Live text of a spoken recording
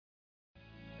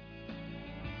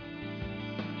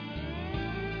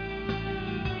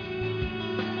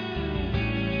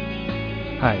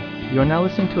Hi, you are now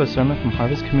listening to a sermon from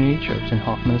Harvest Community Church in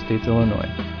Hoffman Estates, Illinois.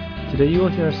 Today you will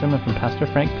hear a sermon from Pastor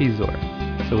Frank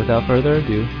Piszczor. So without further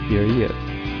ado, here he is.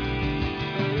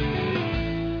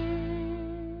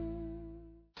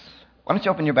 Why don't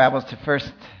you open your Bibles to 1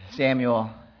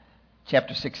 Samuel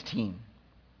chapter 16.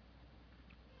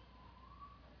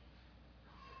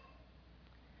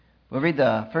 We'll read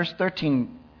the first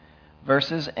 13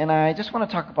 verses, and I just want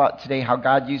to talk about today how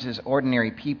God uses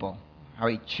ordinary people, how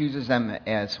He chooses them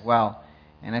as well.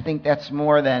 And I think that's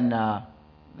more than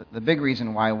the big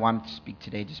reason why I wanted to speak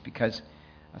today, just because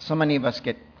so many of us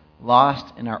get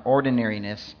lost in our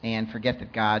ordinariness and forget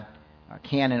that God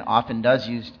can and often does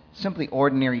use simply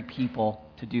ordinary people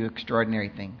to do extraordinary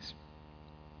things.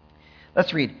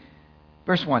 Let's read.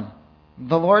 Verse 1.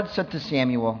 The Lord said to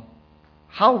Samuel,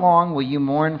 "How long will you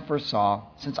mourn for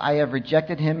Saul, since I have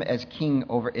rejected him as king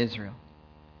over Israel?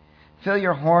 Fill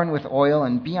your horn with oil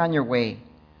and be on your way.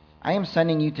 I am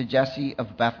sending you to Jesse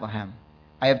of Bethlehem.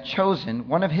 I have chosen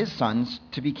one of his sons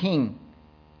to be king."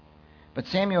 But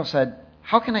Samuel said,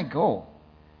 "How can I go?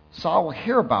 Saul will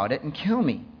hear about it and kill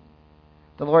me."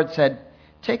 The Lord said,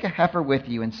 "Take a heifer with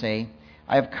you and say,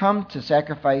 'I have come to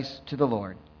sacrifice to the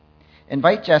Lord.'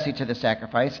 Invite Jesse to the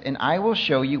sacrifice, and I will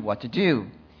show you what to do.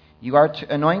 You are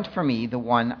to anoint for me the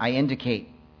one I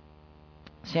indicate."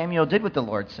 Samuel did what the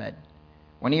Lord said.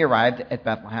 When he arrived at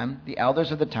Bethlehem, the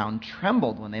elders of the town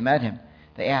trembled when they met him.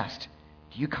 They asked,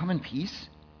 "Do you come in peace?"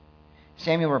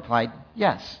 Samuel replied,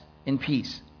 "Yes, in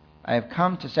peace. I have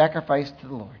come to sacrifice to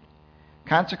the Lord.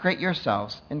 Consecrate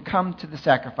yourselves and come to the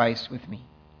sacrifice with me."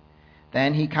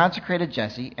 Then he consecrated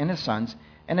Jesse and his sons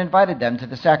and invited them to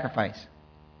the sacrifice.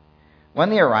 When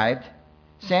they arrived,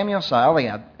 Samuel saw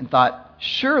Eliab and thought,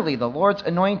 "Surely the Lord's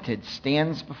anointed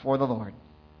stands before the Lord."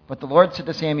 But the Lord said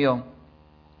to Samuel,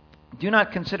 "Do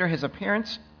not consider his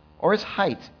appearance or his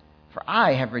height, for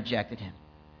I have rejected him.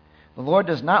 The Lord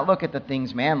does not look at the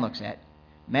things man looks at.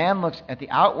 Man looks at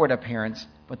the outward appearance,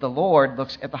 but the Lord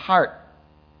looks at the heart."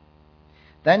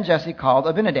 Then Jesse called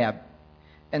Abinadab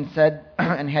and said,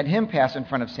 and had him pass in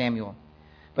front of Samuel.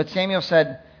 But Samuel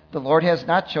said, "The Lord has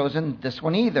not chosen this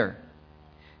one either."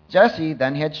 Jesse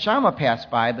then had Shammah pass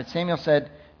by, but Samuel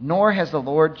said, "Nor has the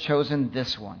Lord chosen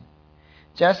this one."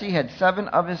 Jesse had 7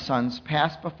 of his sons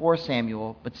pass before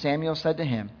Samuel, but Samuel said to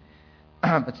him,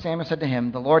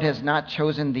 "The Lord has not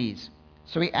chosen these."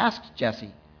 So he asked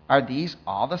Jesse, "Are these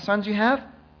all the sons you have?"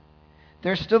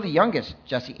 "They're still the youngest,"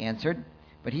 Jesse answered,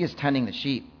 "but he is tending the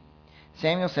sheep."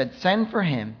 Samuel said, "Send for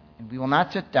him, and we will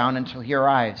not sit down until he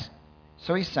arrives."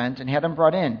 So he sent and had him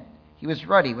brought in. He was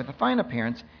ruddy, with a fine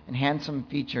appearance and handsome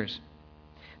features.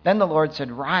 Then the Lord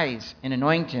said, "Rise and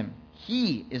anoint him.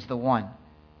 He is the one."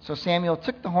 So Samuel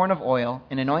took the horn of oil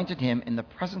and anointed him in the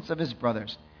presence of his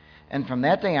brothers. And from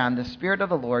that day on, the Spirit of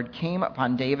the Lord came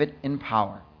upon David in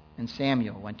power. And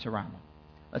Samuel went to Ramah.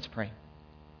 Let's pray.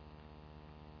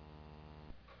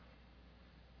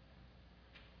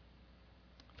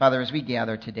 Father, as we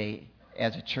gather today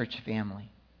as a church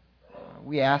family,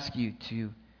 we ask you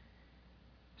to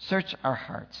search our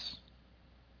hearts,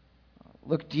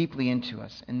 look deeply into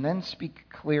us, and then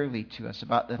speak clearly to us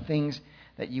about the things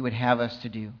that you would have us to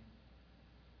do.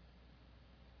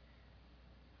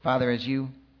 Father, as you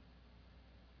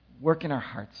work in our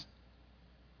hearts,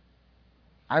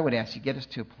 I would ask you get us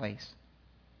to a place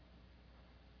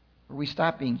where we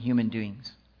stop being human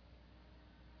doings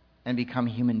and become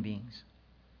human beings.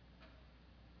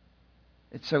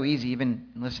 It's so easy, even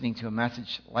listening to a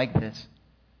message like this,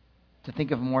 to think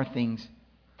of more things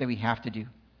that we have to do,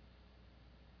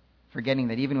 forgetting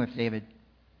that even with David,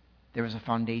 there was a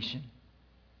foundation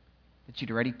that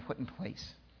you'd already put in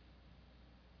place,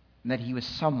 and that he was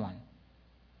someone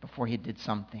before he did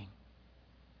something.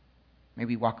 May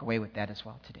we walk away with that as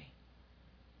well today.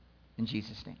 In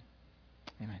Jesus' name,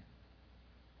 amen.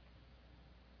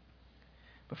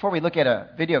 Before we look at a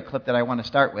video clip that I want to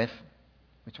start with,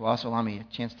 which will also allow me a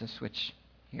chance to switch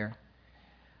here,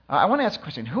 I want to ask a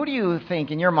question. Who do you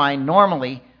think, in your mind,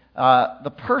 normally,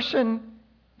 the person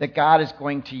that God is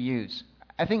going to use?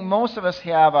 I think most of us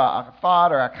have a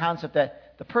thought or a concept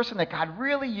that the person that God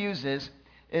really uses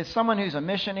is someone who's a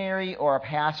missionary or a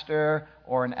pastor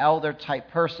or an elder type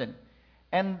person.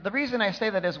 And the reason I say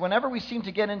that is whenever we seem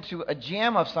to get into a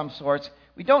jam of some sorts,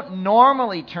 we don't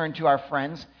normally turn to our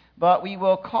friends, but we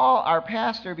will call our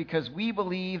pastor because we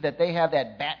believe that they have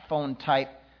that bat phone type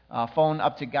phone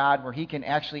up to God where he can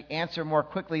actually answer more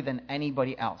quickly than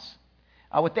anybody else.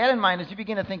 With that in mind, as you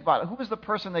begin to think about who is the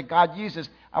person that God uses,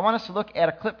 I want us to look at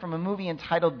a clip from a movie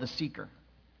entitled The Seeker.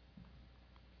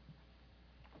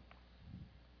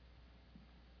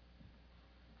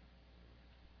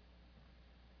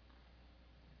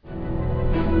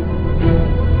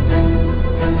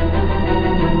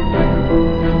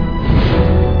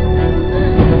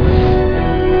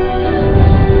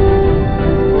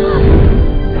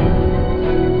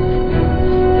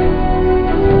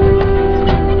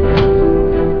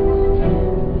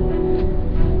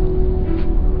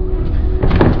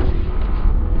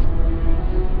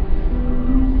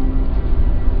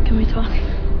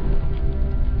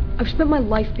 I've spent my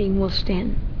life being Will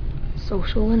Stanton,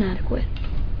 social inadequate.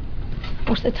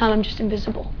 Most of the time I'm just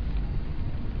invisible.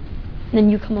 And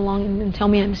then you come along and tell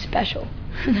me I'm special.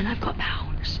 And then I've got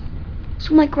powers.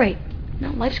 So I'm like, great.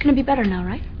 Now life's gonna be better now,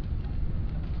 right?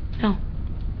 No.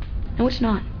 No, it's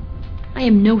not. I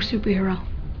am no superhero.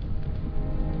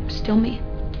 I'm still me.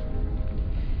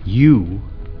 You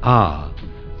are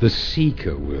the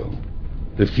Seeker, Will.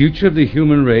 The future of the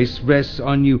human race rests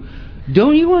on you.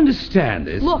 Don't you understand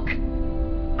this? Look,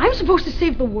 I'm supposed to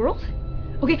save the world?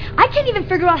 Okay, I can't even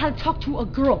figure out how to talk to a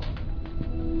girl.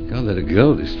 Don't let a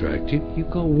girl distract you. You've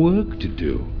got work to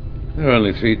do. There are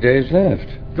only 3 days left.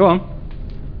 Go on.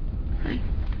 Right.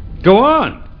 Go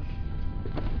on!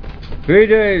 3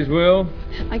 days, Will.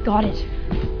 I got it.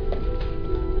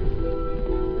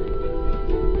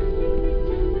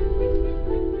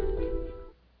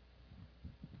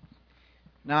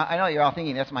 Now, I know you're all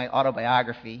thinking that's my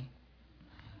autobiography.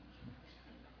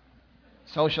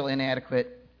 Social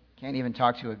inadequate, can't even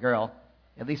talk to a girl,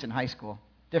 at least in high school.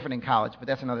 Different in college, but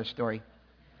that's another story.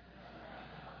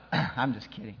 I'm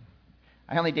just kidding.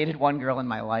 I only dated one girl in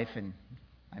my life, and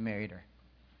I married her.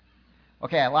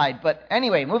 Okay, I lied, but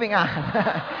anyway, moving on.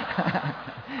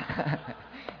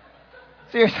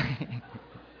 Seriously.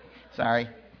 Sorry.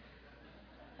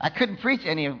 I couldn't preach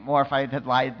any more if I had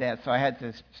lied that, so I had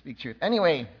to speak truth.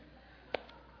 Anyway,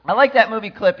 I like that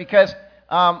movie clip because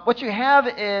what you have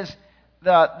is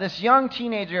this young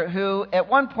teenager who, at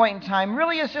one point in time,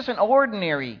 really is just an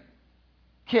ordinary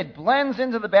kid, blends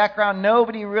into the background.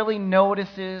 Nobody really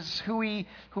notices who he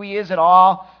is at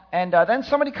all. And then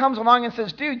somebody comes along and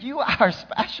says, dude, you are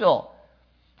special.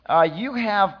 You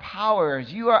have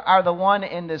powers. You are the one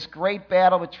in this great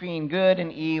battle between good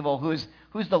and evil who's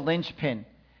the linchpin.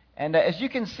 And as you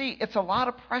can see, it's a lot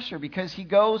of pressure because he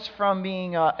goes from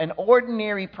being an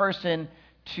ordinary person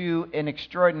to an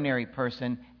extraordinary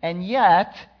person, and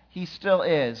yet he still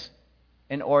is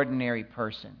an ordinary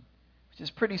person, which is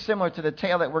pretty similar to the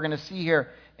tale that we're going to see here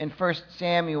in 1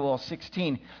 Samuel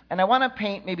 16. And I want to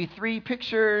paint maybe 3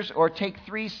 pictures or take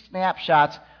 3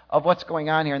 snapshots of what's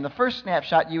going on here. In the first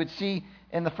snapshot, you would see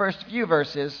in the first few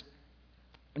verses,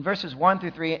 in verses 1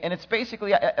 through 3, and it's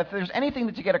basically, if there's anything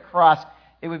that you get across,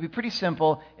 it would be pretty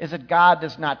simple, is that God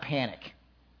does not panic.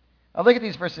 Now look at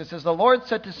these verses. It says, the Lord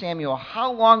said to Samuel,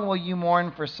 how long will you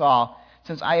mourn for Saul,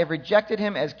 since I have rejected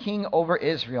him as king over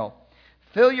Israel?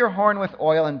 Fill your horn with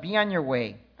oil and be on your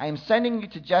way. I am sending you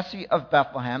to Jesse of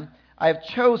Bethlehem. I have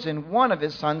chosen one of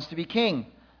his sons to be king.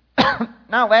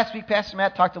 Now, last week, Pastor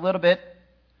Matt talked a little bit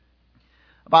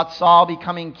about Saul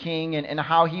becoming king and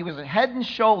how he was head and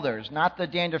shoulders, not the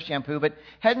dandruff shampoo, but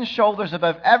head and shoulders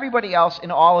above everybody else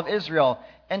in all of Israel,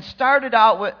 and started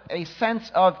out with a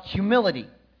sense of humility,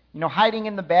 hiding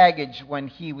in the baggage when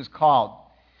he was called.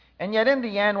 And yet in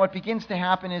the end, what begins to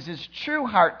happen is his true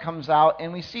heart comes out,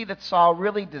 and we see that Saul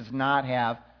really does not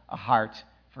have a heart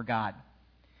for God.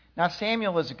 Now,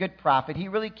 Samuel is a good prophet. He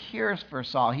really cares for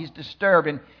Saul. He's disturbed.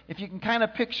 And if you can kind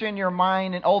of picture in your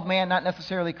mind an old man, not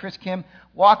necessarily Chris Kim,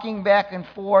 walking back and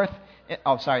forth in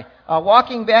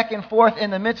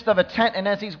the midst of a tent. And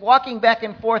as he's walking back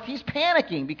and forth, he's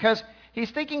panicking because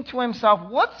he's thinking to himself,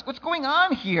 what's going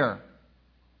on here?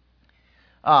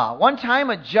 One time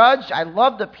a judge, I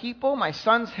love the people. My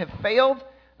sons have failed.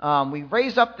 We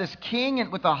raise up this king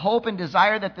and with the hope and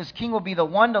desire that this king will be the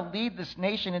one to lead this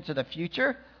nation into the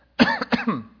future.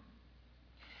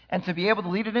 And to be able to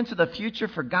lead it into the future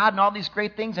for God and all these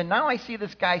great things. And now I see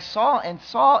this guy Saul, and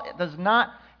Saul does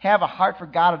not have a heart for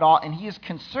God at all, and he is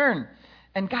concerned.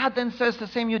 And God then says to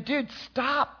Samuel, dude,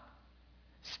 stop.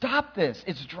 Stop this.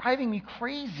 It's driving me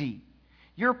crazy.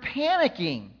 You're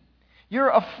panicking. You're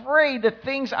afraid that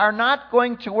things are not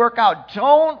going to work out.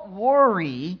 Don't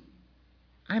worry.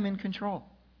 I'm in control.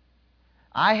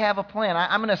 I have a plan.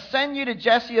 I'm going to send you to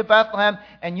Jesse of Bethlehem,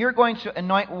 and you're going to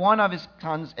anoint one of his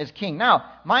sons as king. Now,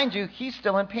 mind you, he's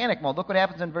still in panic mode. Look what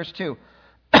happens in verse 2.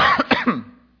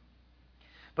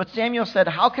 But Samuel said,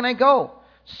 how can I go?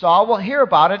 Saul will hear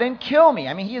about it and kill me.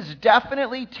 I mean, he is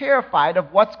definitely terrified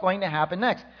of what's going to happen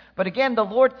next. But again, the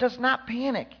Lord does not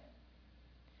panic.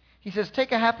 He says,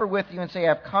 take a heifer with you and say,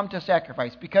 I've come to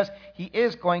sacrifice, because he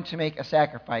is going to make a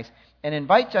sacrifice. And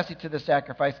invite Jesse to the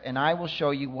sacrifice, and I will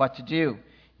show you what to do.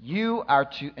 You are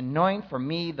to anoint for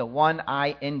me the one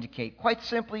I indicate. Quite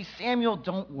simply, Samuel,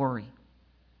 don't worry.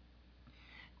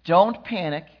 Don't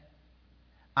panic.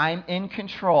 I'm in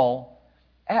control.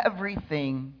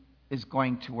 Everything is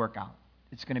going to work out.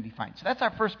 It's going to be fine. So that's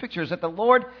our first picture, is that the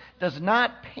Lord does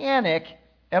not panic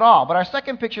at all. But our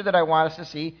second picture that I want us to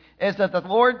see is that the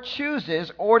Lord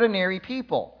chooses ordinary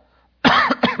people.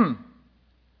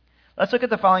 Let's look at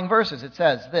the following verses. It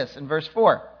says this in verse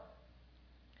 4.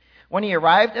 When he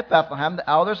arrived at Bethlehem, the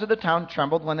elders of the town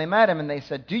trembled when they met him, and they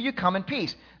said, "Do you come in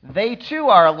peace?" They too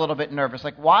are a little bit nervous.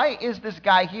 Like, why is this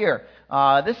guy here?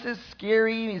 This is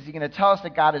scary. Is he going to tell us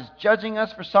that God is judging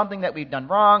us for something that we've done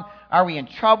wrong? Are we in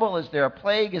trouble? Is there a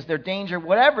plague? Is there danger?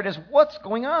 Whatever it is, what's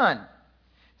going on?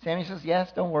 Samuel says,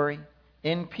 yes, don't worry.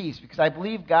 In peace, because I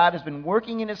believe God has been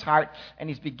working in his heart, and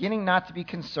he's beginning not to be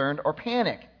concerned or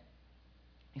panic.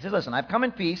 He says, listen, I've come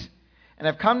in peace, and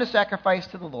I've come to sacrifice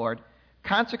to the Lord.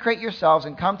 Consecrate yourselves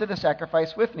and come to the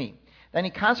sacrifice with me. Then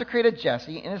he consecrated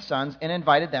Jesse and his sons and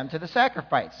invited them to the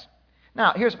sacrifice.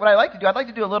 Now, here's what I like to do. I'd like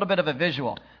to do a little bit of a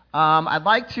visual. I'd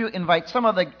like to invite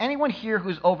anyone here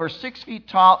who's over 6 feet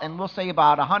tall and we'll say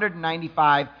about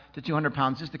 195 to 200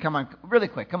 pounds, just to come on really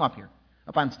quick. Come up here,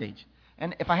 up on stage.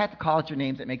 And if I had to call out your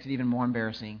names, it makes it even more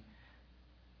embarrassing.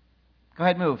 Go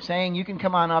ahead, move. Saying, you can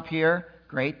come on up here.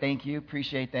 Great, thank you.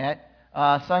 Appreciate that.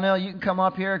 Sunil, you can come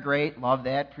up here. Great, love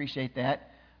that. Appreciate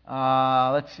that.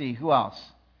 Let's see, who else?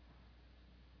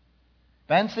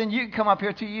 Benson, you can come up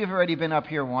here too. You've already been up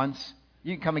here once.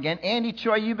 You can come again. Andy,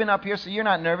 Choi, you've been up here, so you're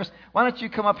not nervous. Why don't you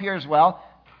come up here as well?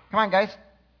 Come on, guys.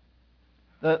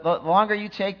 The longer you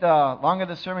take, the longer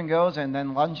the sermon goes, and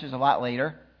then lunch is a lot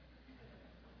later.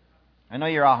 I know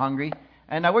you're all hungry.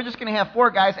 And we're just going to have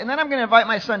 4 guys, and then I'm going to invite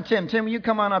my son, Tim. Tim, you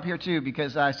come on up here too,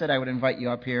 because I said I would invite you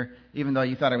up here, even though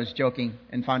you thought I was joking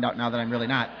and found out now that I'm really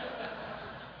not.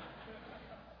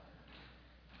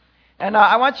 And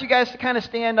I want you guys to kind of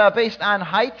stand based on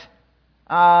height.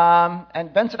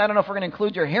 And Benson, I don't know if we're going to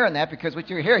include your hair in that, because with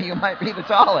your hair, you might be the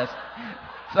tallest.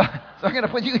 So I'm going to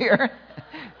put you here.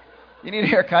 You need a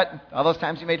haircut. All those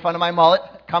times you made fun of my mullet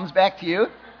comes back to you.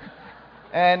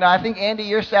 And I think, Andy,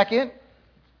 you're second.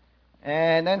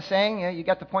 And then saying, yeah, you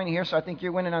got the pointy here, so I think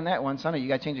you're winning on that one. Sonny, you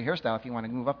got to change your hairstyle if you want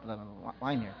to move up the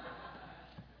line here.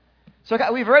 So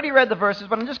we've already read the verses,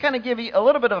 but I'm just going to give you a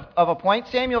little bit of a point.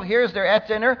 Samuel hears they're at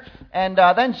dinner, and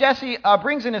then Jesse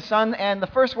brings in his son, and the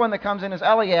first one that comes in is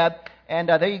Eliab. And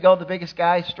there you go, the biggest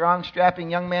guy, strong,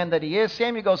 strapping young man that he is.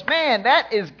 Samuel goes, man,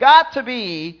 that is got to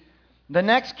be the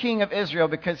next king of Israel,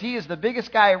 because he is the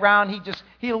biggest guy around.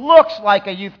 He looks like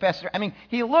a youth pastor. I mean,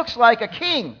 he looks like a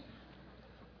king.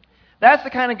 That's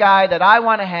the kind of guy that I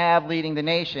want to have leading the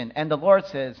nation. And the Lord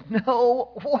says,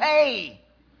 no way.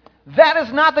 That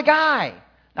is not the guy.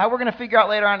 Now, we're going to figure out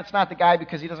later on it's not the guy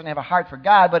because he doesn't have a heart for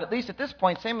God. But at least at this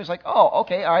point, Samuel's like, oh,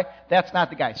 okay, all right, that's not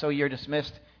the guy. So you're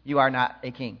dismissed. You are not a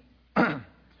king.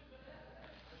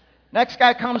 Next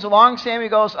guy comes along. Samuel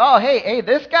goes, oh, hey,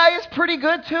 this guy is pretty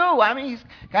good too. I mean, he's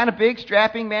kind of big,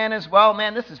 strapping man as well.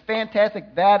 Man, this is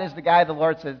fantastic. That is the guy. The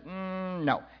Lord says,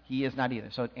 no. He is not either.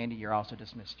 So, Andy, you're also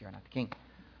dismissed. You're not the king.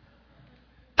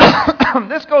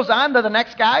 This goes on to the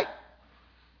next guy.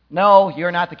 No,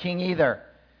 you're not the king either.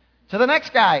 To the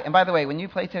next guy. And by the way, when you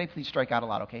play today, please strike out a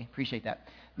lot, okay? Appreciate that.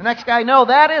 The next guy, no,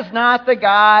 that is not the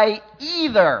guy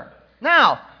either.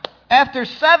 Now, after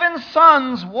 7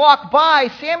 sons walk by,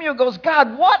 Samuel goes,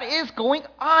 God, what is going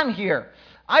on here?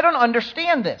 I don't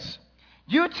understand this.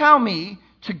 You tell me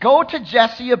to go to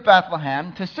Jesse of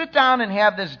Bethlehem, to sit down and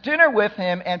have this dinner with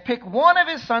him and pick one of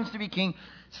his sons to be king.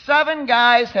 7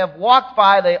 guys have walked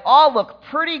by. They all look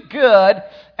pretty good,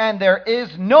 and there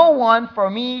is no one for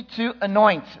me to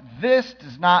anoint. This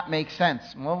does not make sense.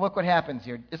 Well, look what happens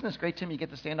here. Isn't this great, Tim? You get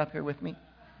to stand up here with me?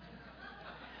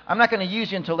 I'm not going to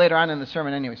use you until later on in the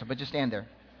sermon anyway, but just stand there.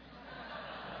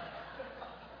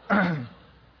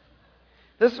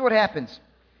 This is what happens.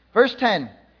 Verse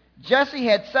 10. Jesse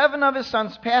had 7 of his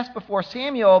sons pass before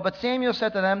Samuel, but Samuel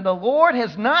said to them, the Lord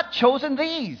has not chosen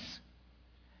these.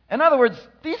 In other words,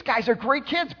 these guys are great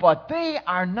kids, but they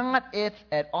are not it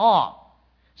at all.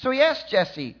 So he asked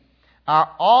Jesse,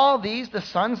 are all these the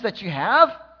sons that you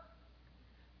have?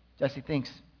 Jesse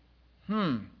thinks,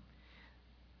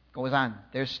 Goes on,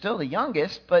 there's still the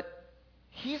youngest, but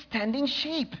he's tending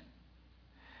sheep.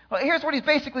 Well, here's what he's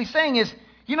basically saying is,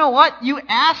 you know what? You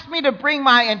asked me to bring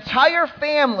my entire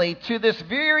family to this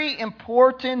very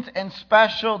important and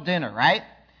special dinner, right?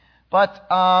 But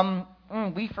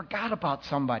we forgot about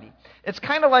somebody. It's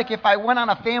kind of like if I went on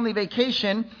a family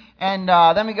vacation and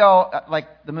then we go,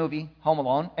 like the movie Home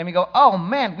Alone, and we go, oh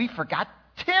man, we forgot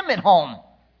Tim at home.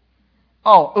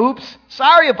 Oh, oops,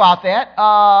 sorry about that.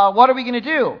 What are we going to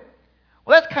do?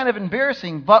 Well, that's kind of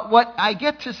embarrassing, but what I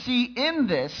get to see in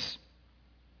this,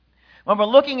 when we're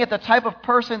looking at the type of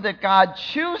person that God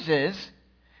chooses,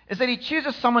 is that he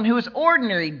chooses someone who is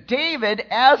ordinary. David,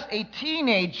 as a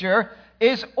teenager,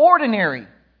 is ordinary.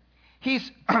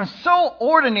 He's so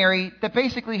ordinary that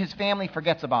basically his family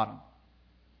forgets about him.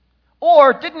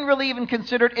 or didn't really even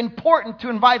consider it important to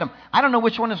invite him. I don't know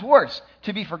which one is worse,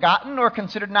 to be forgotten or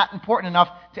considered not important enough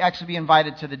to actually be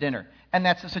invited to the dinner. And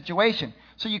that's the situation.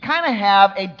 So you kind of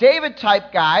have a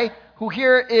David-type guy who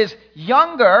here is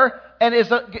younger and is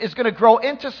going to grow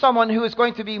into someone who is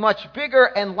going to be much bigger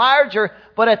and larger,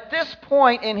 but at this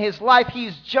point in his life,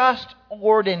 he's just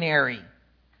ordinary,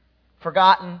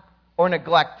 forgotten or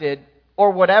neglected or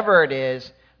whatever it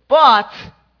is. But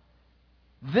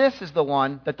this is the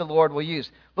one that the Lord will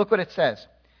use. Look what it says.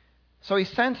 So he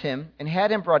sent him and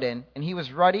had him brought in, and he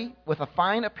was ruddy with a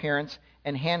fine appearance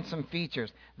and handsome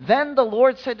features. Then the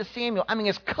Lord said to Samuel,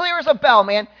 as clear as a bell,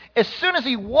 man, as soon as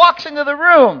he walks into the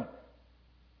room,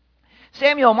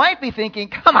 Samuel might be thinking,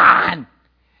 come on,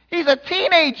 he's a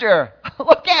teenager.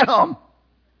 Look at him.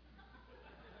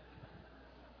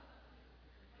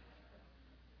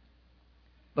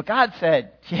 But God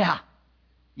said, yeah,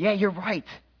 you're right.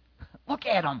 Look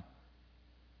at him.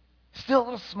 Still a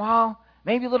little small,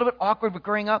 maybe a little bit awkward with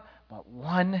growing up, but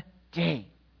one day,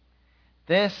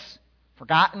 this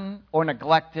forgotten or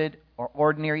neglected or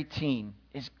ordinary teen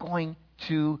is going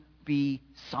to be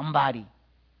somebody.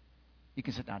 You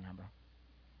can sit down now, bro.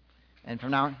 And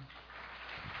from now on,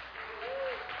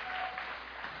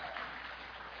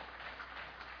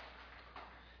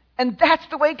 and that's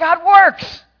the way God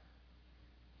works.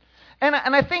 And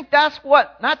I think that's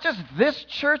what, not just this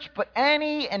church, but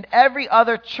any and every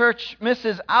other church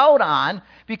misses out on,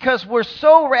 because we're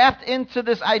so wrapped into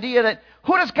this idea that,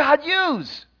 who does God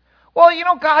use? Well,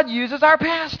 God uses our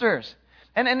pastors.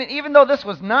 And even though this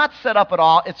was not set up at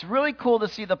all, it's really cool to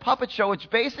see the puppet show, which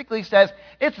basically says,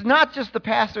 it's not just the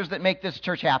pastors that make this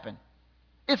church happen.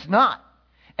 It's not.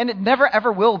 And it never,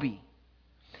 ever will be.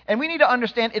 And we need to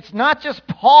understand, it's not just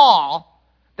Paul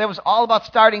that was all about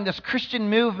starting this Christian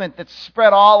movement that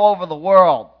spread all over the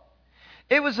world.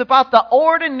 It was about the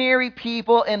ordinary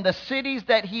people in the cities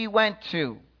that he went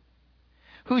to,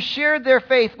 who shared their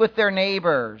faith with their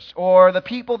neighbors, or the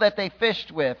people that they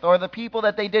fished with, or the people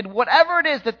that they did whatever it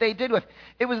is that they did with.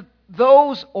 It was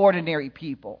those ordinary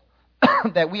people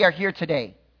that we are here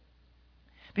today.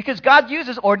 Because God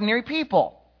uses ordinary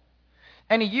people.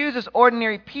 And he uses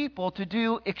ordinary people to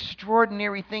do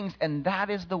extraordinary things, and that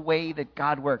is the way that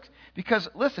God works. Because,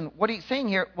 listen, what he's saying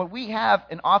here, what we have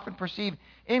and often perceive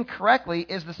incorrectly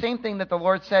is the same thing that the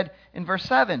Lord said in verse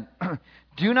 7.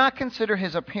 Do not consider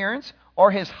his appearance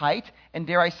or his height, and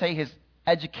dare I say his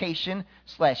education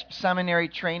 / seminary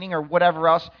training or whatever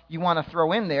else you want to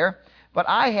throw in there, but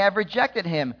I have rejected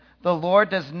him. The Lord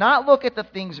does not look at the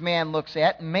things man looks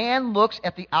at. Man looks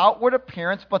at the outward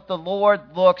appearance, but the Lord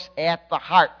looks at the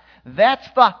heart. That's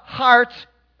the heart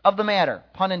of the matter,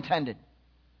 pun intended.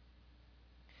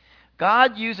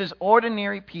 God uses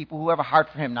ordinary people who have a heart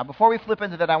for him. Now, before we flip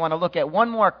into that, I want to look at one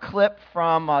more clip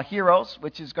from Heroes,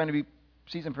 which is going to be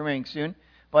season premiering soon.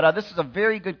 But this is a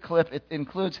very good clip. It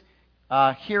includes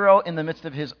Hero in the midst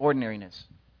of his ordinariness.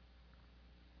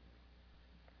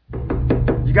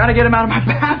 You gotta get him out of my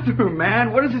bathroom,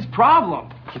 man. What is his problem?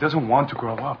 He doesn't want to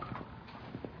grow up.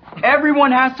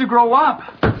 Everyone has to grow up.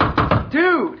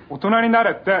 Dude! 大人にな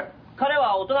れって。彼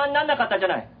は大人にならなかったじゃ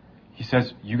ない。He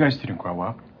says you guys didn't grow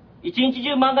up. 一日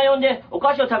中漫画読んでお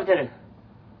菓子を食べてる。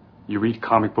You read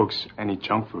comic books and eat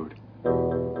junk food.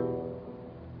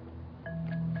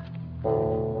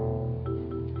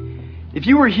 If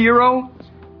you were a hero,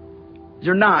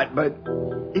 you're not, but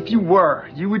if you were,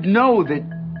 you would know that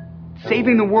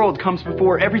saving the world comes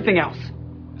before everything else.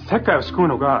 世界を救う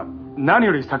のが何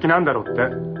より先なんだろうって。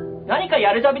何か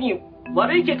やるたびに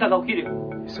悪い結果が起きる。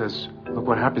He says, look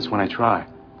what happens when I try.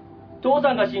 父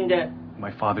さんが死んで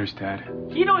My father's dead.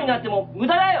 ヒーローになっても無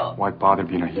駄だよ。 Why bother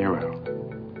being a hero?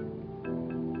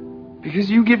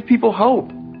 Because you give people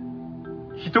hope.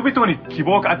 人々に希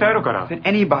望を与えるから。 That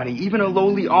anybody, even a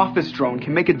lowly office drone,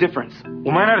 can make a difference.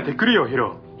 お前ならできるよ、ヒ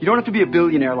ロ。 You don't have to be a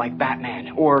billionaire like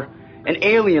Batman, or an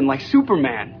alien like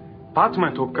Superman. バット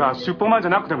マンとかスーパーマンじ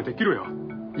ゃなくてもできるよ。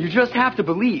 You just have to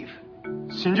believe.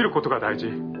 信じることが大事。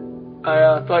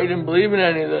I thought you didn't believe in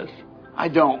any of this. I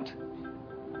don't.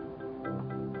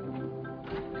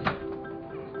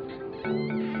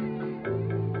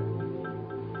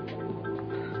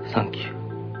 Thank you.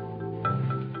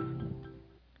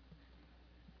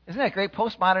 Isn't that great?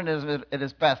 Postmodernism at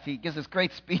its best. He gives this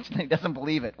great speech and he doesn't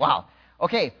believe it. Wow.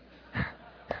 Okay.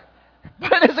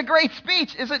 But it is a great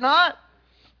speech, is it not?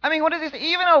 I mean, what is this?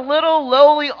 Even a little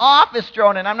lowly office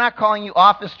drone, and I'm not calling you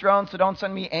office drone, so don't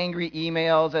send me angry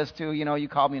emails as to, you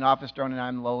called me an office drone and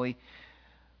I'm lowly.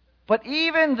 But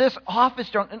even this office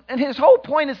drone, and his whole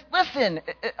point is, listen,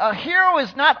 a hero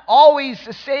is not always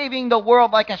saving the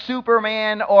world like a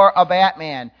Superman or a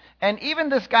Batman. And even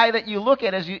this guy that you look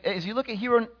at, as you look at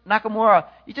Hiro Nakamura,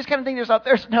 you just kind of think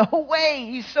there's no way.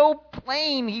 He's so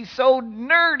plain, he's so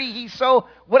nerdy, he's so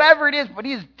whatever it is, but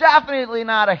he's definitely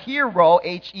not a hero,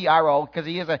 H-E-R-O, because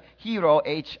he is a hero,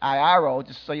 H-I-R-O,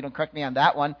 just so you don't correct me on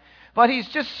that one. But he's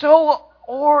just so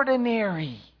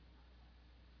ordinary.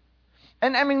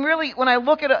 And I mean, really, when I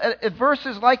look at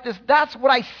verses like this, that's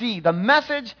what I see. The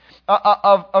message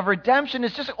of redemption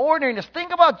is just ordinariness.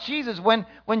 Think about Jesus. When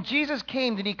Jesus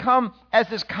came, did he come as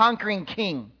this conquering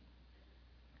king?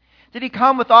 Did he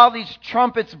come with all these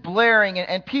trumpets blaring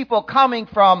and people coming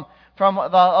from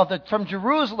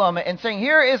Jerusalem and saying,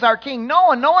 "Here is our king"? No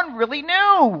one really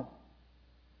knew.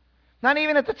 Not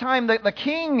even at the time the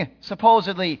king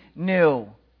supposedly knew.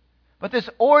 But this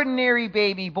ordinary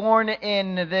baby born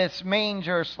in this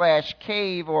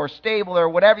manger/cave or stable or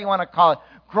whatever you want to call it,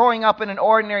 growing up in an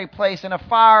ordinary place, in a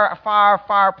far, far,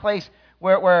 far place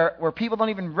where people don't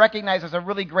even recognize as a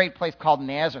really great place called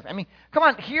Nazareth. I mean, come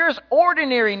on, here's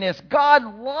ordinariness. God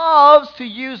loves to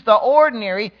use the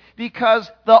ordinary because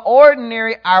the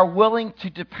ordinary are willing to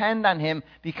depend on Him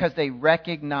because they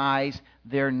recognize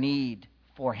their need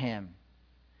for Him.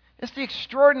 It's the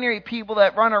extraordinary people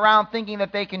that run around thinking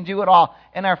that they can do it all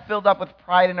and are filled up with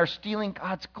pride and are stealing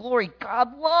God's glory.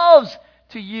 God loves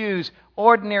to use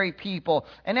ordinary people.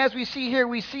 And as we see here,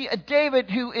 we see a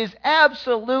David who is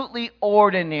absolutely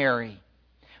ordinary.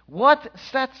 What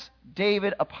sets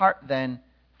David apart then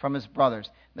from his brothers?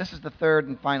 This is the third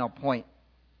and final point.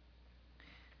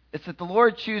 It's that the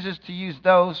Lord chooses to use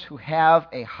those who have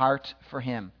a heart for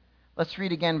Him. Let's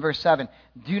read again verse 7.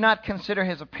 Do not consider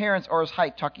his appearance or his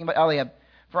height, talking about Eliab,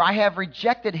 for I have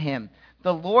rejected him.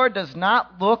 The Lord does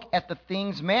not look at the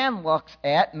things man looks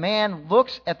at. Man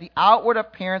looks at the outward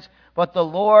appearance, but the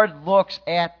Lord looks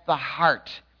at the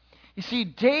heart. You see,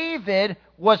 David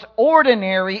was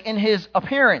ordinary in his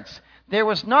appearance. There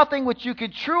was nothing which you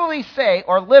could truly say,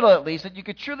 or little at least, that you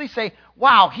could truly say,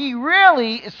 wow, he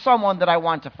really is someone that I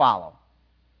want to follow.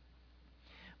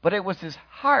 But it was his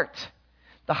heart.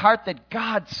 The heart that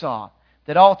God saw,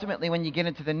 that ultimately when you get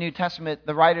into the New Testament,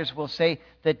 the writers will say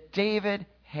that David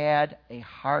had a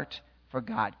heart for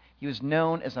God. He was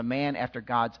known as a man after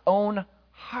God's own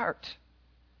heart.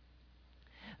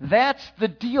 That's the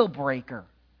deal breaker.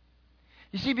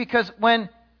 You see, because when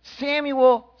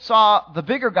Samuel saw the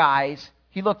bigger guys,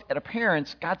 he looked at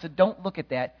appearance. God said, don't look at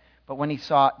that. But when he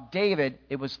saw David,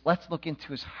 it was, let's look into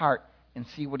his heart and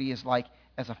see what he is like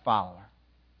as a follower.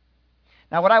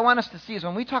 Now, what I want us to see is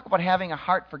when we talk about having a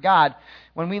heart for God,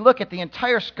 when we look at the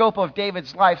entire scope of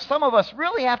David's life, some of us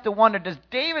really have to wonder, does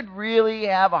David really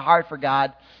have a heart for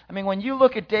God? I mean, when you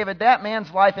look at David, that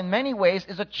man's life in many ways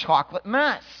is a chocolate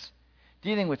mess.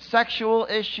 Dealing with sexual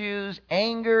issues,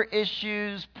 anger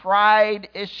issues, pride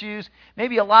issues,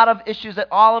 maybe a lot of issues that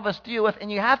all of us deal with. And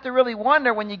you have to really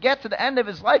wonder when you get to the end of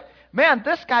his life, man,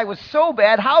 this guy was so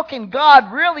bad. How can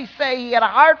God really say he had a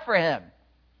heart for him?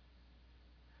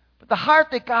 But the heart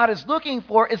that God is looking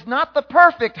for is not the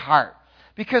perfect heart.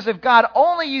 Because if God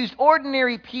only used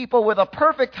ordinary people with a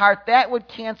perfect heart, that would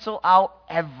cancel out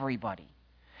everybody.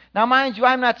 Now, mind you,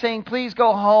 I'm not saying please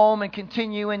go home and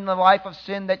continue in the life of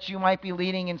sin that you might be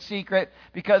leading in secret,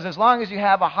 because as long as you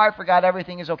have a heart for God,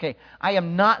 everything is okay. I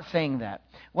am not saying that.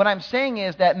 What I'm saying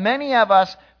is that many of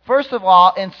us, first of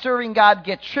all, in serving God,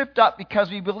 get tripped up because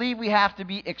we believe we have to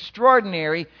be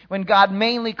extraordinary when God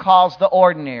mainly calls the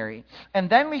ordinary. And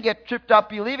then we get tripped up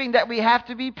believing that we have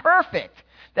to be perfect.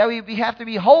 That we have to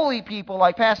be holy people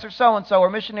like Pastor so-and-so or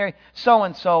missionary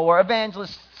so-and-so or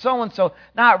evangelist so-and-so,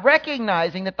 not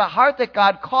recognizing that the heart that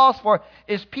God calls for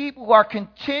is people who are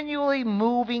continually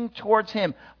moving towards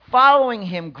Him, following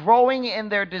Him, growing in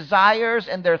their desires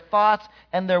and their thoughts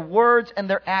and their words and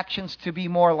their actions to be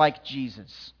more like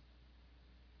Jesus.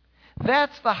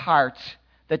 That's the heart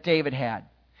that David had.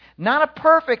 Not a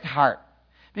perfect heart,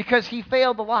 because he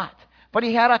failed a lot, but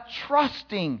he had a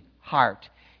trusting heart.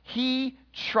 He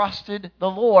trusted the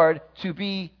Lord to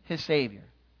be his Savior.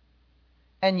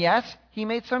 And yes, he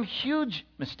made some huge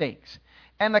mistakes.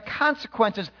 And the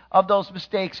consequences of those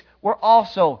mistakes were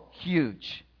also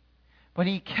huge. But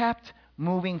he kept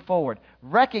moving forward.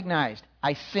 Recognized,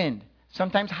 I sinned.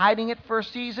 Sometimes hiding it for a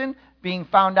season, being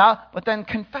found out, but then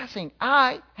confessing,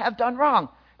 I have done wrong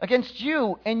against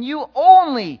you, and you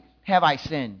only have I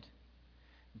sinned.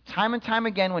 Time and time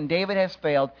again, when David has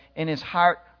failed, in his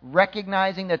heart,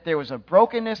 recognizing that there was a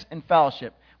brokenness in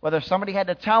fellowship. Whether somebody had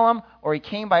to tell him or he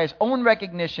came by his own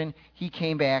recognition, he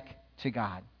came back to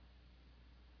God.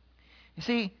 You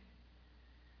see,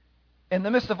 in the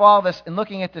midst of all this, and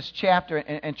looking at this chapter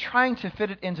and trying to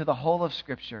fit it into the whole of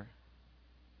Scripture,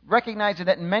 recognizing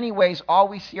that in many ways all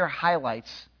we see are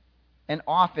highlights, and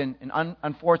often, and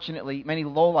unfortunately, many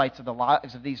lowlights of the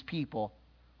lives of these people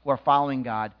who are following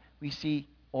God, we see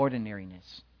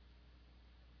ordinariness.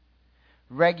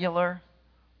 Regular,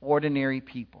 ordinary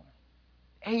people.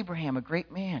 Abraham, a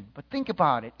great man, but think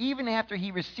about it. Even after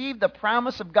he received the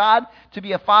promise of God to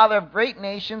be a father of great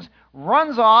nations,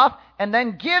 runs off and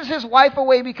then gives his wife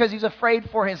away because he's afraid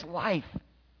for his life.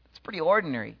 It's pretty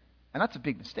ordinary, and that's a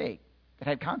big mistake that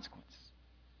had consequences.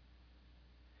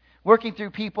 Working through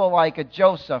people like a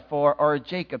Joseph or a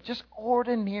Jacob, just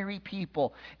ordinary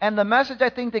people. And the message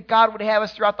I think that God would have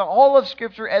us throughout the whole of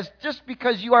Scripture as just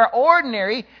because you are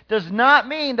ordinary does not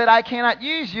mean that I cannot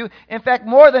use you. In fact,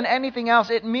 more than anything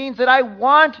else, it means that I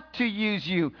want to use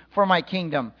you for my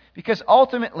kingdom. Because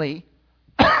ultimately,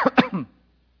 the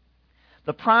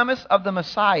promise of the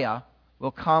Messiah will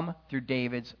come through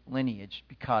David's lineage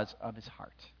because of his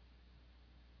heart.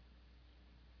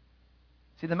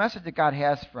 See, the message that God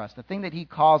has for us, the thing that He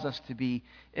calls us to be,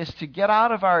 is to get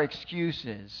out of our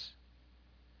excuses,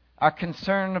 our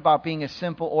concern about being a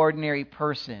simple, ordinary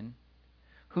person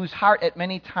whose heart at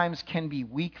many times can be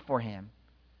weak for Him,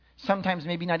 sometimes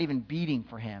maybe not even beating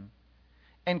for Him,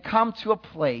 and come to a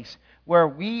place where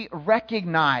we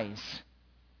recognize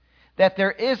that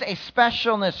there is a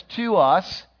specialness to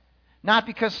us, not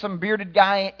because some bearded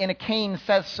guy in a cane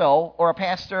says so, or a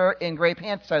pastor in gray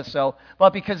pants says so,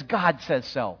 but because God says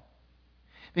so.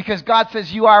 Because God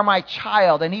says, you are my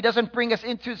child, and He doesn't bring us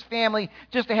into His family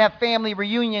just to have family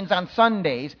reunions on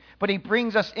Sundays, but He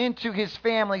brings us into His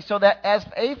family so that as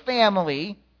a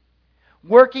family,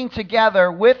 working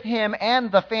together with Him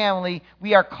and the family,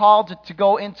 we are called to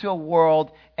go into a world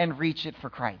and reach it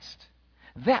for Christ.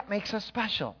 That makes us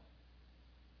special.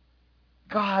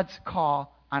 God's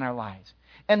call on our lives.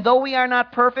 And though we are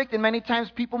not perfect, and many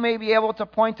times people may be able to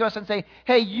point to us and say,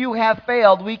 hey, you have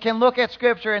failed, we can look at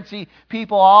Scripture and see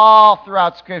people all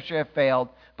throughout Scripture have failed,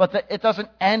 but it doesn't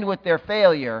end with their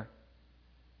failure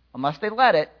unless they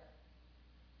let it,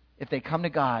 if they come to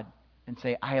God and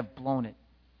say, I have blown it.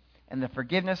 And the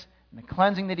forgiveness and the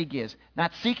cleansing that He gives,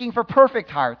 not seeking for perfect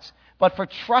hearts, but for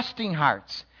trusting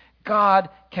hearts, God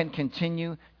can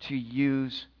continue to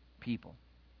use people.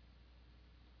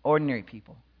 Ordinary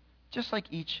people, just like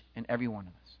each and every one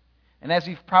of us. And as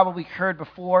we've probably heard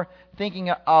before, thinking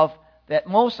of that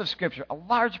most of Scripture, a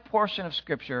large portion of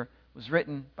Scripture, was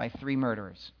written by three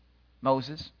murderers: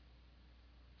 Moses,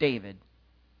 David,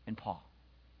 and Paul.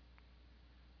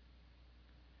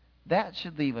 That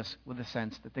should leave us with a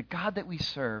sense that the God that we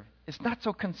serve is not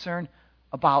so concerned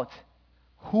about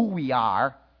who we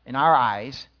are in our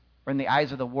eyes or in the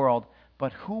eyes of the world,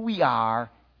 but who we are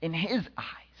in His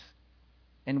eyes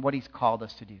and what He's called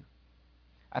us to do.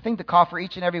 I think the call for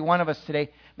each and every one of us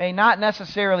today may not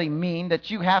necessarily mean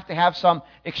that you have to have some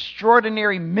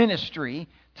extraordinary ministry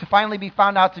to finally be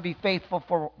found out to be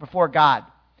faithful before God.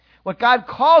 What God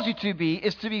calls you to be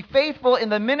is to be faithful in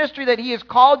the ministry that He has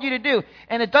called you to do.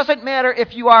 And it doesn't matter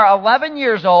if you are 11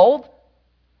 years old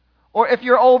or if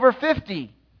you're over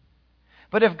 50.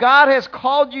 But if God has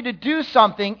called you to do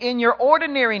something in your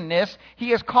ordinariness, He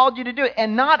has called you to do it,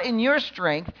 and not in your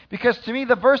strength, because to me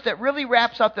the verse that really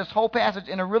wraps up this whole passage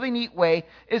in a really neat way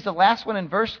is the last one in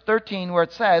verse 13, where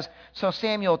it says, So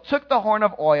Samuel took the horn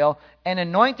of oil and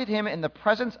anointed him in the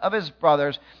presence of his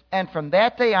brothers, and from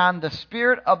that day on the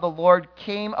Spirit of the Lord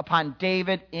came upon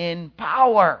David in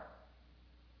power.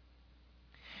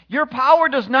 Your power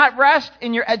does not rest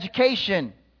in your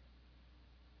education.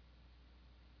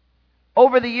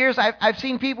 Over the years, I've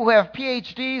seen people who have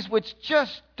PhDs which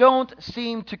just don't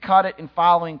seem to cut it in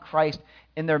following Christ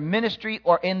in their ministry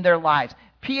or in their lives.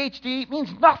 PhD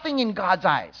means nothing in God's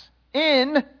eyes.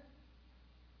 In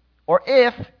or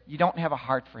if you don't have a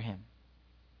heart for Him.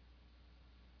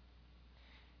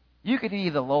 You could be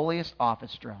the lowliest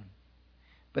office drone,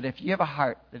 but if you have a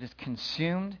heart that is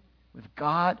consumed with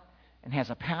God and has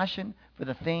a passion for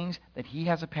the things that He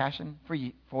has a passion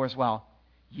for as well,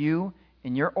 you,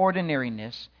 in your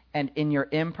ordinariness and in your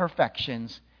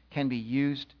imperfections, can be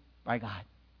used by God.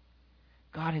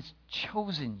 God has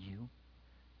chosen you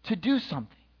to do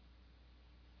something.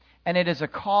 And it is a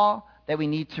call that we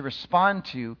need to respond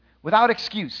to without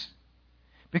excuse.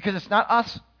 Because it's not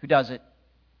us who does it,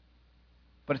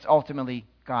 but it's ultimately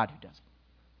God who does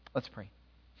it. Let's pray.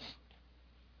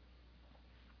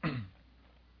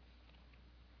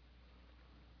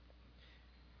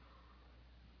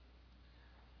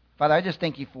 Father, I just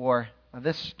thank You for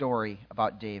this story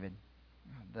about David.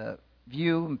 The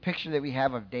view and picture that we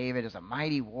have of David as a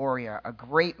mighty warrior, a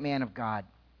great man of God.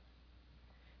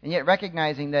 And yet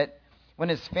recognizing that when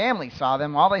his family saw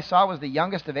them, all they saw was the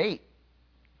youngest of 8.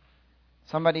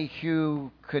 Somebody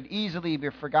who could easily be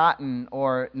forgotten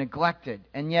or neglected.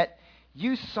 And yet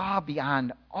you saw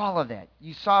beyond all of that.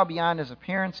 You saw beyond his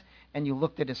appearance, and you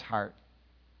looked at his heart.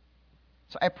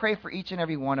 So I pray for each and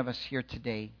every one of us here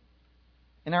today,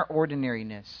 in our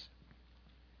ordinariness.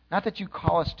 Not that you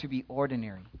call us to be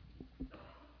ordinary,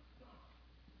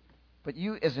 but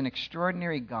you as an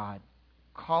extraordinary God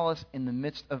call us in the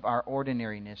midst of our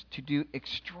ordinariness to do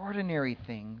extraordinary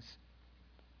things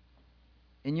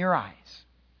in your eyes,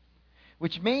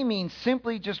 which may mean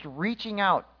simply just reaching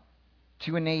out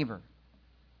to a neighbor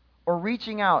or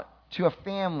reaching out to a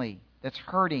family that's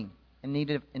hurting in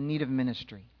need of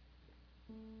ministry.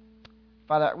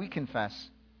 Father, we confess,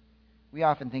 we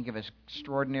often think of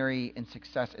extraordinary and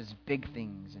success as big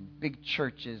things and big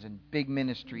churches and big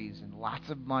ministries and lots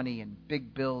of money and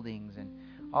big buildings and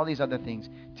all these other things.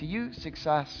 To you,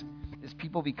 success is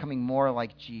people becoming more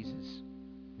like Jesus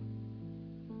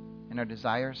in our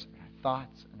desires, in our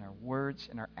thoughts, in our words,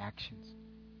 in our actions.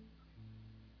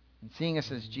 And seeing us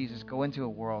as Jesus go into a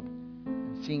world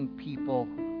and seeing people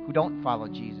who don't follow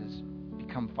Jesus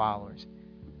become followers.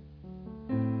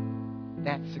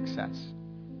 That's success.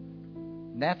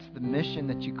 And that's the mission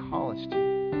that you call us to.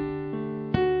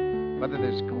 Whether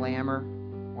there's glamour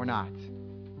or not,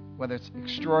 whether it's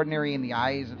extraordinary in the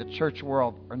eyes of the church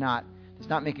world or not, does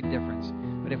not make a difference.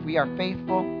 But if we are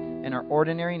faithful in our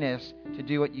ordinariness to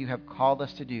do what you have called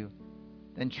us to do,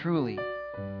 then truly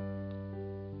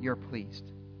you're pleased.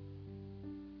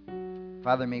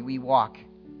 Father, may we walk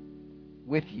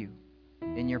with you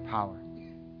in your power.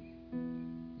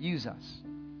 Use us.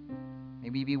 May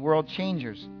we be world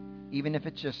changers, even if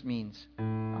it just means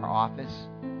our office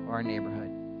or our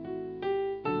neighborhood.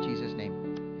 In Jesus' name,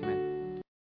 amen.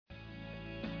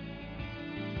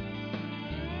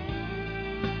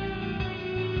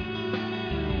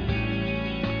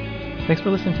 Thanks for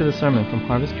listening to the sermon from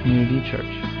Harvest Community Church.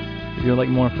 If you would like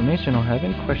more information or have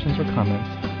any questions or comments,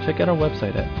 check out our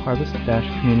website at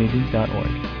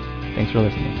harvest-community.org. Thanks for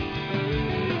listening.